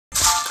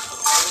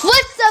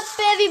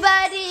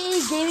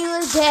everybody, Gaming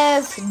with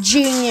Dev Jr.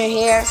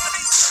 here.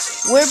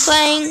 We're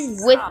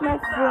playing with my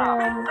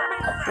friend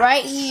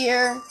right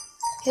here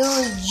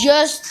who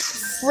just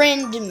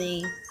friended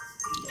me.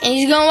 And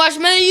he's gonna watch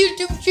my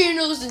YouTube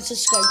channels and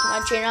subscribe to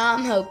my channel,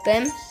 I'm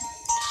hoping.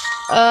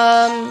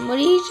 What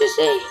did he just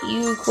say?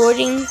 You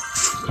recording?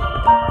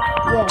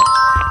 Yeah.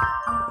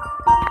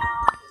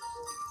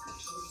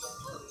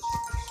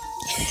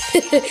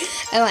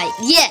 I'm like,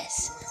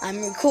 yes,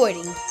 I'm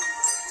recording.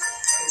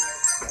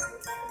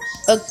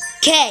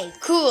 Okay,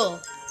 cool.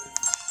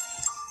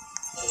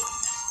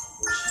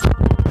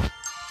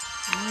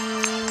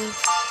 You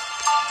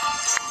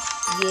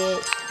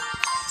get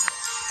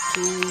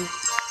to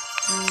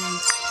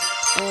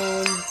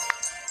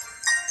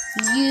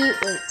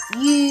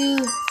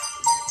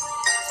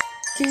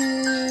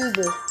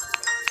YouTube.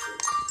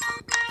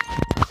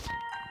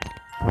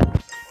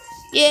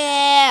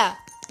 Yeah,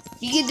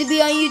 you get to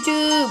be on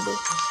YouTube.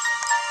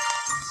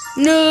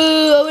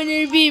 No, I want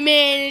to be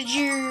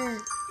manager.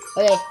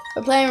 Okay,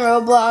 we're playing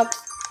Roblox,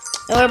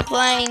 and we're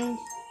playing.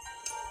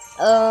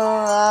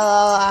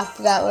 I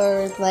forgot what we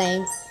were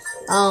playing.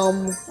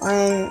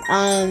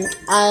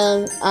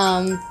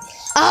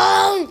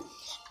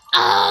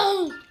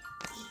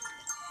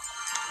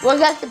 What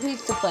got the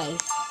pizza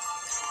place?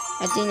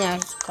 I think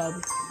that's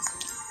called.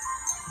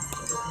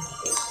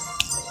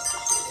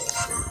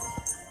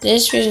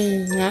 This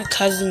is not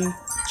causing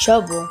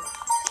trouble.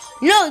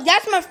 No,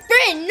 that's my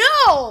friend.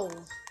 No,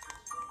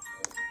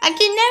 I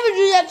can never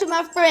do that to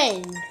my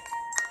friend.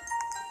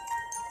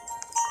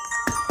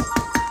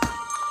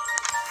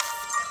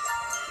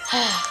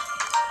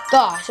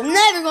 Gosh, I'm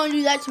never going to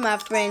do that to my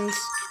friends.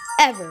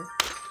 Ever.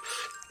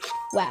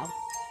 Wow.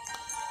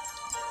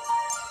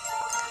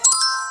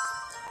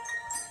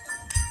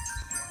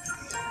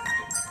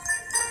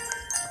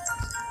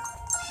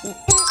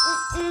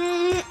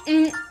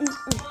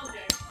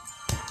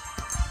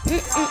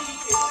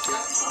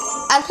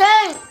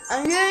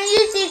 I'm doing a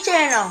YouTube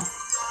channel.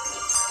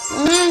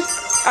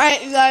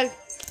 Alright, you guys.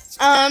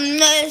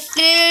 Let's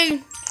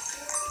see.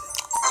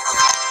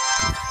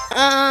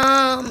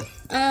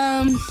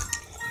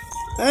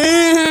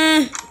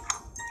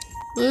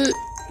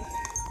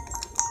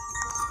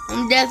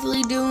 I'm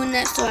definitely doing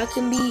that so I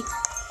can be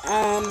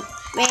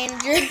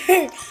manager.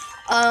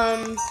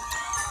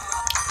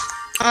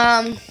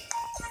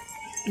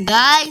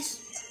 Guys.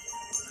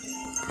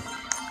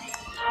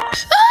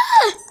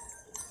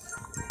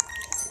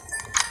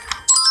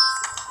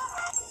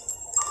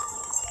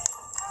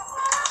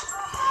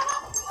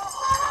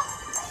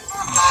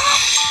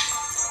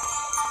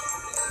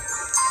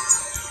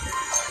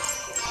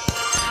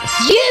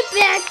 Get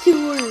back to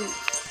work.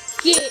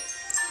 Get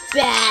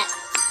back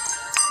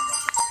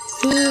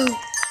to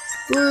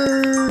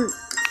work.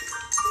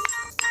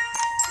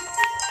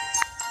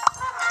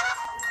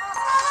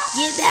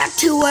 Get back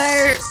to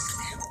work.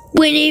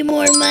 We need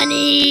more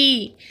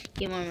money.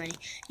 Get more money.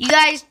 You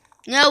guys,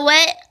 you know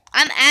what?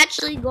 I'm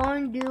actually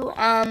going to do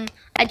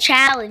a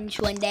challenge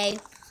one day.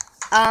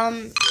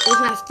 With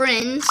my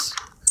friends.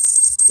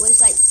 With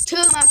like 2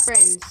 of my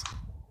friends.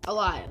 A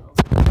lot of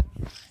them.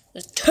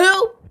 There's 2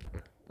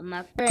 of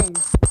my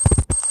friends.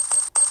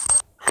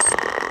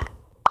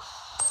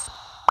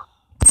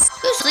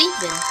 Who's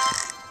sleeping?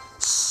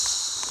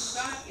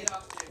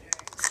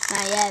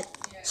 Not yet.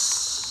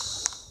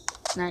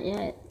 Not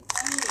yet.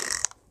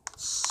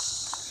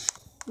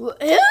 Who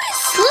is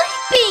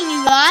sleeping,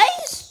 you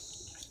guys?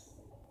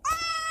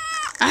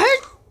 I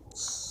heard.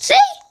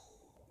 See?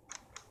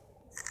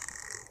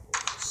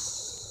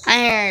 I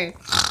heard.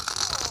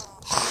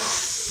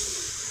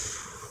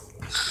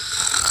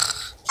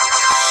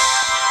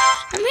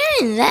 I'm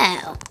hearing that.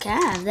 Can I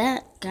have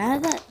that? Can I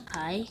have that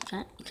pie?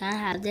 Can I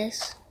have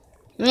this?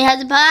 Let me have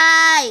the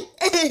pie.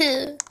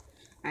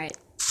 Alright.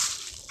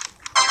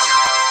 I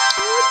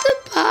want the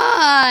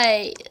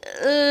pie.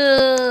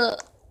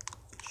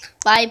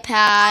 Bye,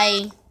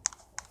 pie.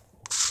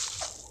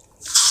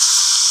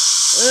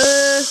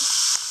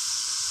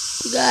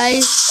 You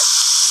guys,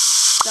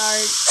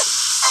 start.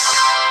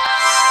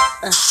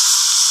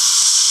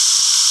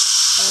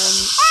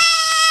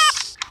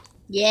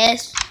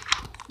 Yes.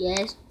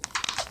 Yes.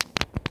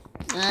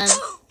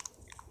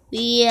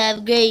 We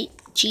have great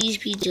cheese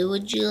pizza.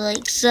 Would you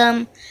like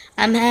some?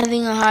 I'm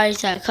having a heart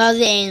attack. Call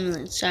the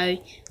ambulance.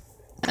 Sorry.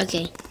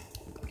 Okay.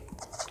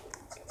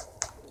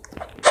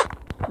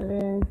 She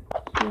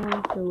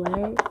wants the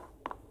what?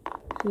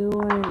 She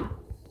wants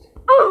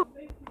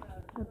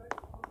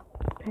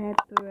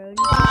pepperoni.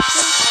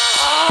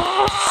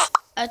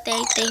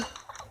 Okay, thank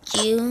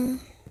you.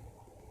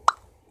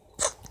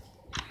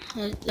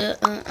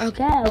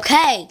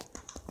 Okay.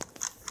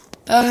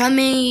 How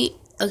many?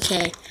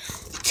 Okay.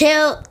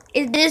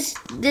 This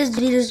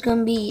video is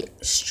gonna be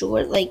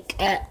short, like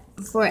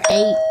for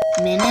 8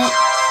 minutes.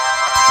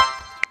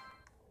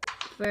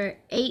 For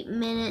 8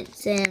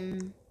 minutes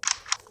and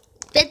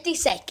 50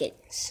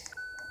 seconds.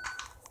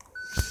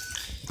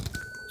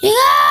 You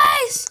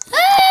guys!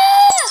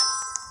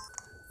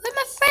 Where's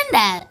my friend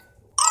at?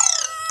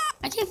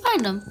 I can't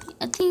find him.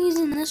 I think he's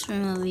in this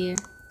room over here.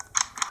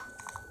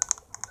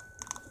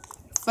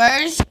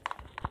 first,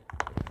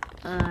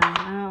 I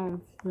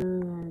don't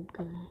feel like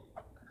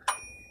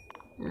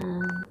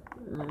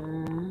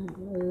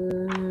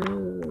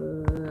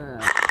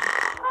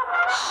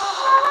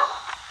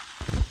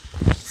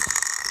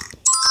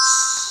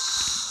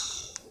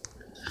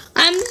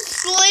I'm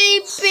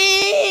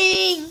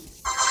sleeping.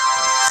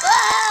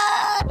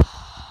 Ah!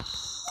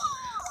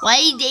 Why are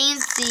you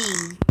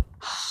dancing?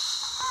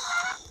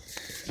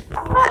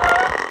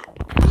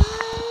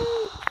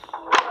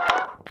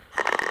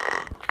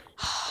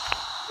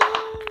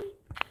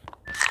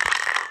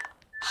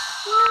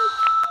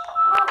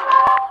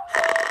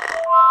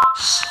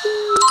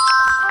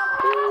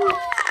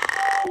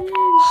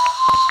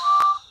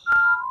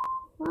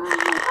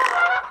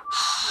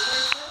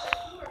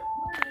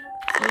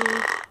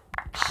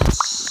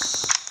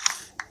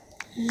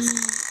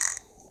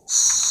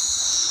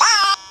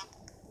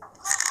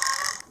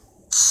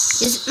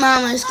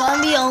 Mama, it's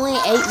gonna be only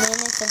 8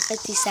 minutes and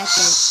 50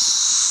 seconds.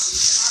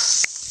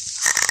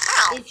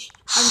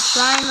 I'm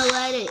trying to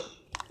let it.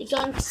 It's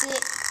on 6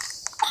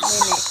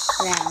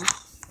 minutes now.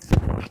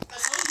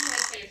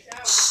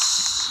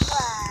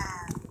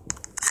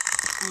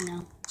 I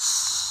know.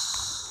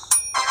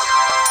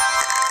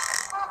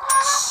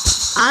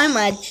 I'm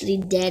actually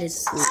dead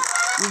asleep.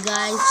 You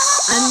guys,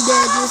 I'm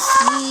dead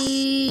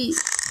asleep.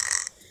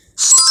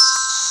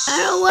 I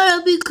don't want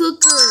to be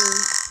cooker.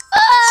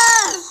 Ah!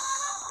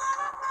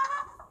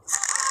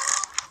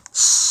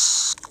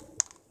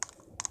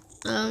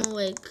 I'm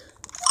awake.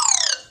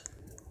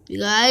 You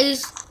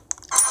guys,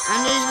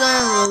 I'm just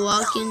gonna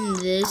walk in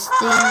this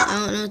thing. I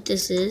don't know what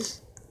this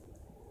is.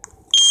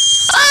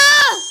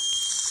 Ah!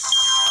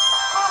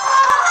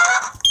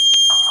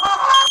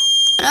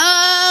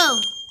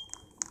 No!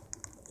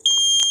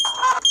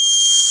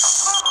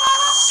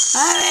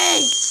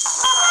 Hurry!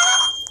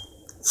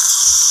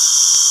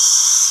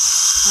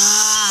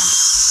 Ah!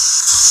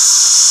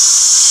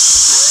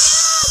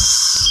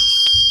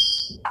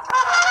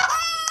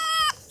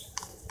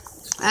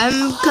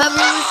 I'm covered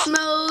with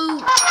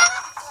smoke.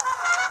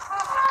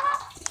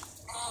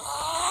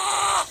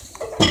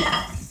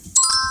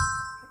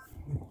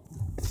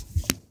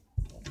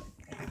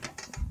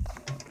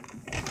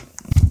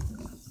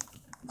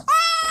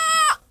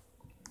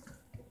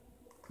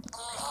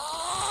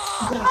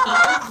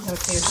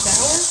 Okay,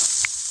 shower?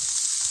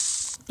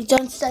 It's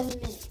on 7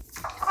 minutes.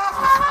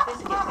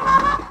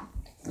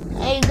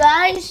 Hey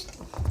guys,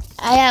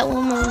 I got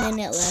 1 more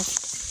minute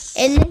left.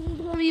 And this is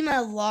gonna be my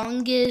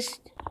longest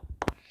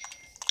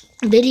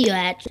video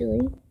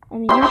actually. I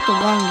mean, not the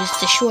longest,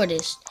 the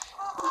shortest.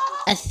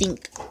 I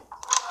think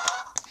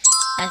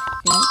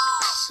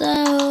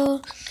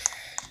so.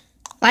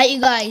 Alright,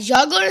 you guys,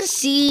 y'all gonna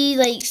see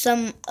like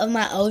some of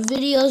my old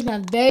videos. My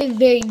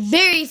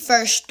very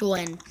first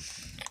one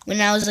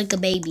when I was like a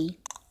baby.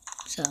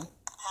 So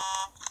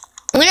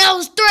when I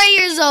was 3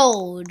 years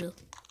old.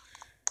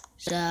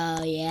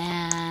 So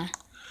yeah.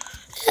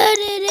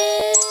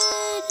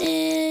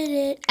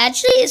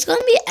 Actually, it's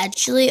gonna be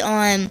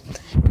on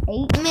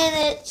 8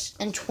 minutes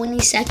and 20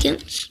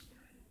 seconds.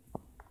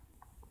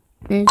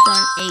 And it's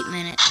on 8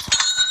 minutes.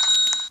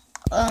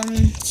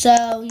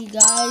 So you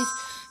guys,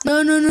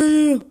 no.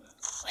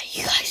 Wait,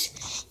 you guys,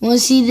 you wanna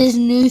see this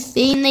new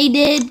thing they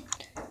did? Look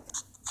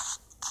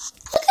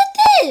at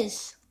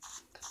this.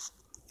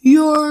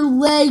 Your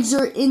legs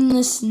are in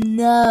the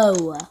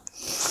snow.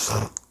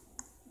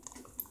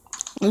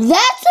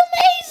 That's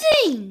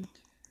amazing.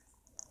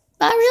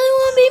 I really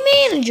want to be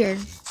manager.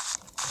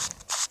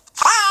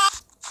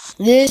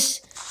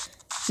 This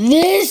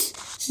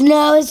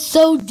snow is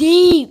so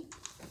deep.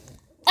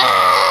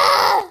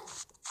 Ah!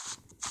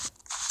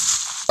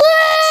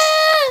 Ah!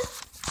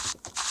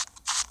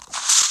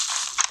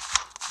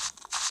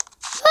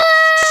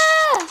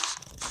 Ah!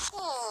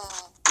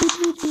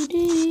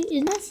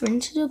 Is my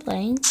friend still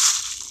playing?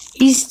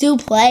 He's still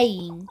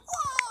playing.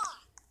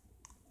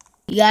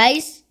 You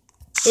guys,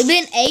 it's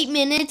been 8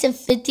 minutes and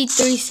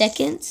 53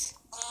 seconds.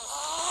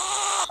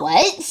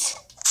 What?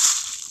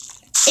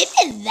 It's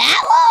been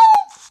that long?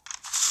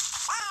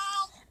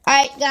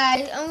 Alright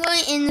guys, I'm going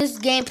to end this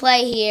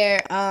gameplay here.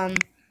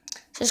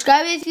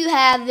 Subscribe if you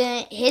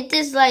haven't. Hit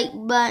this like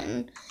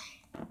button.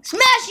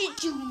 Smash it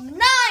to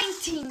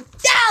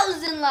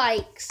 19,000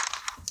 likes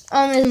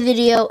on this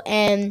video.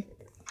 And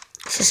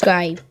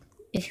subscribe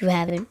if you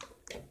haven't.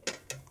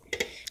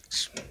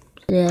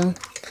 So,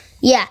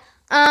 yeah.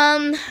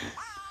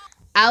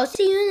 I'll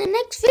see you in the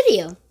next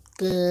video.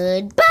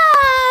 Goodbye.